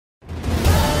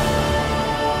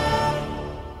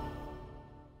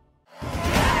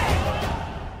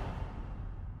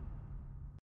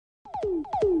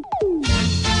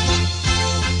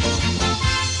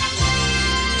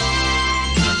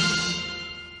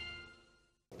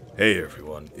Hey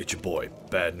everyone, it's your boy,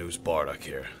 Bad News Bardock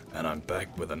here, and I'm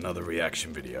back with another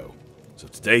reaction video. So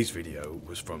today's video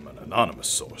was from an anonymous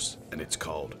source, and it's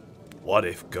called What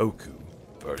If Goku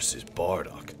vs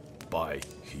Bardock by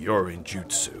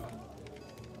Hyourinjutsu.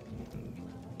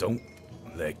 Don't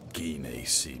let Gine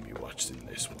see me watching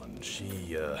this one.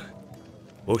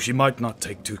 She might not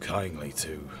take too kindly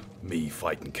to me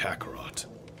fighting Kakarot,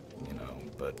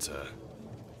 but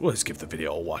let's give the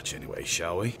video a watch anyway,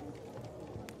 shall we?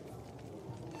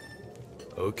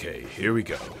 Okay, here we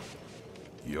go.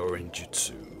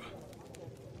 Hyourinjutsu.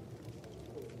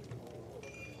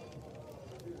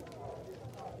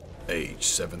 Age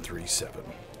 737.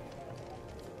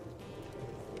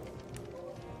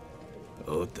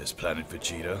 Oh, there's Planet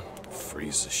Vegeta.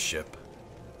 Frieza's ship.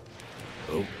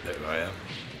 Oh, there I am.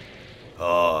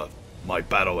 Ah, my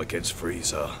battle against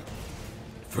Frieza.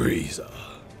 Frieza.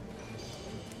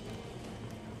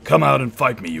 Come out and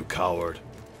fight me, you coward.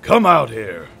 Come out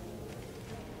here.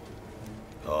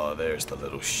 Oh, there's the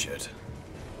little shit.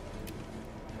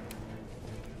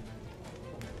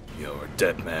 You're a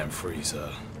dead man,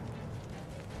 Frieza.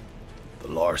 The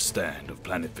last stand of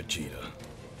Planet Vegeta.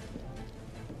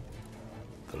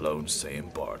 The lone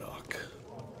Saiyan Bardock.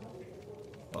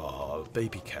 Aw,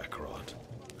 baby Kakarot.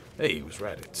 Hey, he was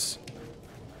Raditz.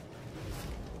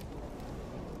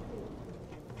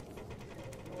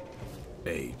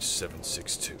 Age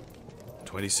 762.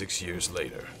 26 years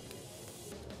later.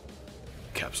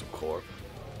 Capsule Corp.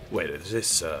 Wait, is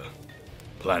this,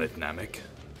 Planet Namek?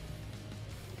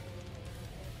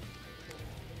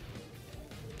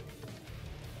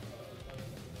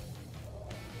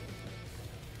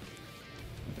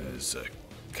 There's,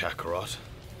 Kakarot.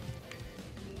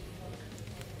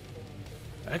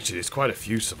 Actually, there's quite a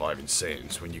few surviving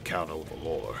Saiyans when you count all the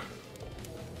lore.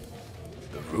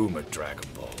 The rumored Dragon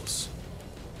Balls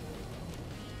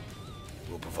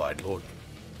will provide Lord...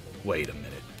 Wait a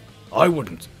minute. I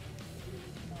would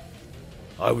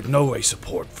no way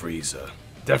support Frieza.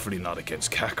 Definitely not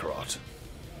against Kakarot.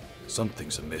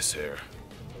 Something's amiss here.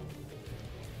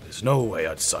 There's no way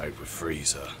I'd side with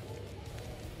Frieza.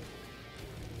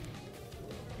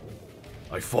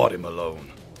 I fought him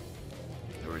alone.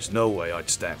 There is no way I'd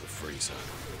stand with Frieza.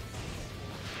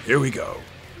 Here we go.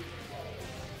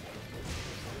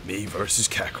 Me versus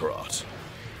Kakarot.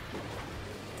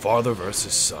 Father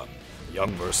versus son.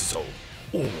 Young versus old.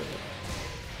 Ooh.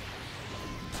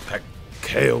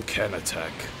 Kaioken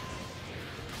attack.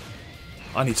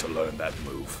 I need to learn that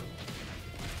move.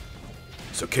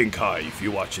 So King Kai, if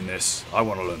you're watching this, I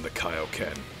want to learn the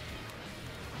Kaioken.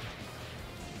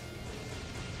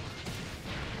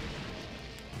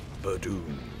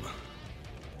 Badoom.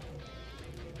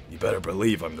 You better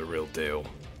believe I'm the real deal.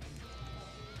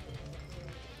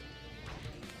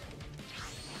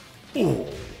 Ooh.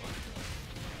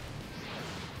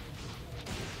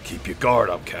 Keep your guard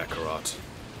up, Kakarot.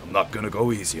 I'm not gonna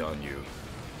go easy on you.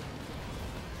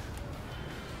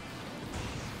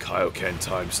 Kaioken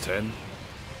times 10?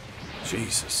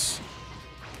 Jesus.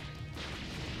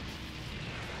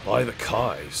 By the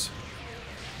Kais.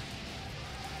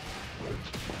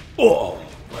 Oh,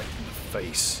 right in the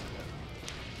face.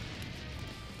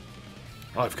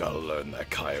 I've gotta learn that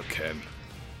Kaioken.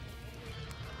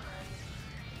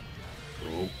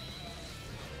 Ooh.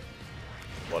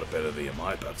 What ability am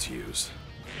I about to use?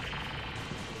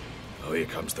 Oh, here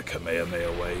comes the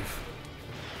Kamehameha wave.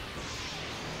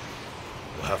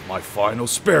 We'll have my final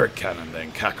spirit cannon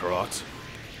then, Kakarot.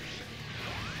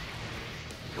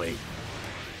 Wait,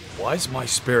 why is my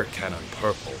spirit cannon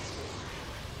purple?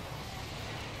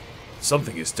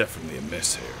 Something is definitely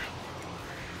amiss here.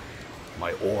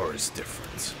 My ore is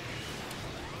different.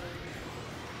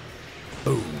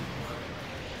 Boom.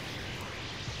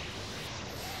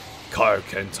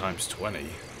 Kaioken times 20.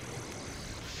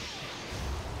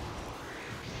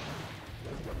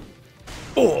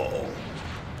 Oh!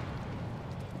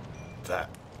 That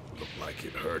looked like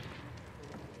it hurt.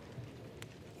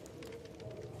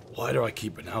 Why do I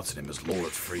keep announcing him as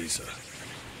Lord Frieza?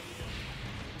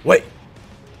 Wait!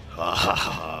 Ha ha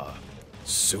ha!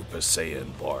 Super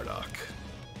Saiyan Bardock.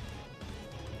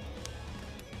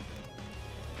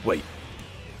 Wait,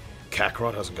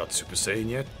 Kakarot hasn't got Super Saiyan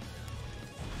yet?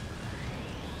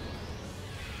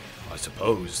 I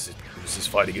suppose it was his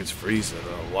fight against Frieza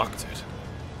that unlocked it.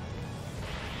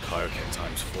 Kaioken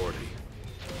times 40.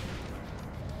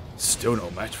 Still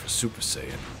no match for Super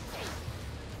Saiyan.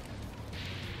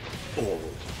 Oh.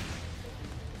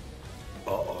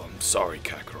 Oh, I'm sorry,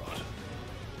 Kakarot.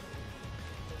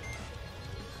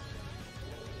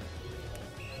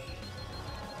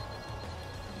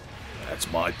 That's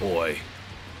my boy.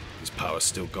 His power's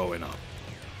still going up.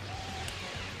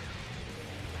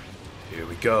 Here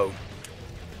we go.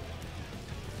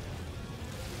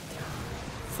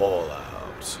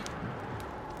 Fallout.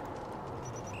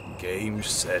 Game,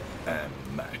 set, and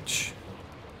match.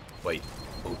 Wait.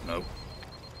 Oh, no.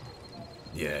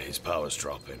 Yeah, his power's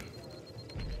dropping.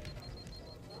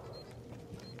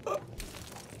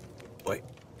 Wait.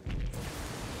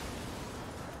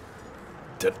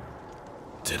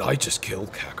 Did I just kill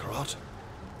Kakarot?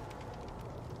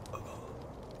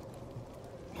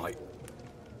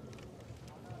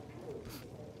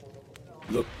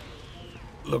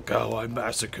 Look how I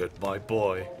massacred my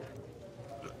boy.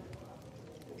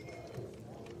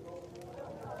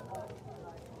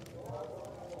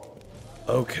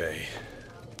 Okay.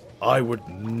 I would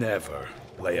never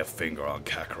lay a finger on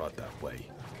Kakarot that way.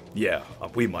 Yeah,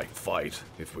 we might fight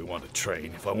if we want to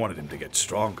train, if I wanted him to get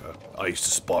stronger. I used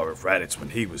to spar with Raditz when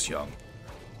he was young.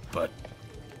 But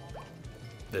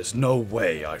there's no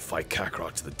way I'd fight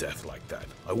Kakarot to the death like that.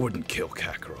 I wouldn't kill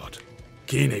Kakarot.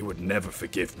 Kine would never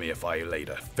forgive me if I laid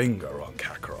a finger on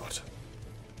Kakarot.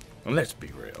 And let's be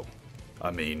real.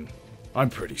 I mean, I'm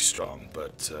pretty strong,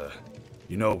 but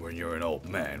you know when you're an old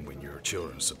man when your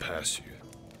children surpass you.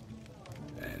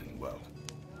 And, well,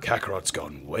 Kakarot's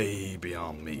gone way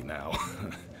beyond me now.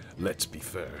 Let's be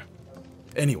fair.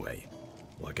 Anyway,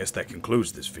 well, I guess that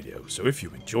concludes this video. So if you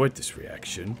enjoyed this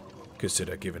reaction,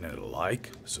 consider giving it a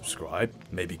like, subscribe,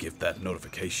 maybe give that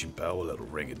notification bell a little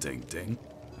ring-a-ding-ding,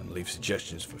 and leave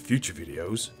suggestions for future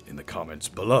videos in the comments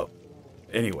below.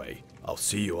 Anyway, I'll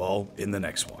see you all in the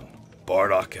next one.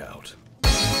 Bardock out.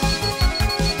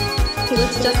 He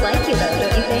looks just like you though,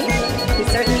 don't you think? He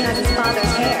certainly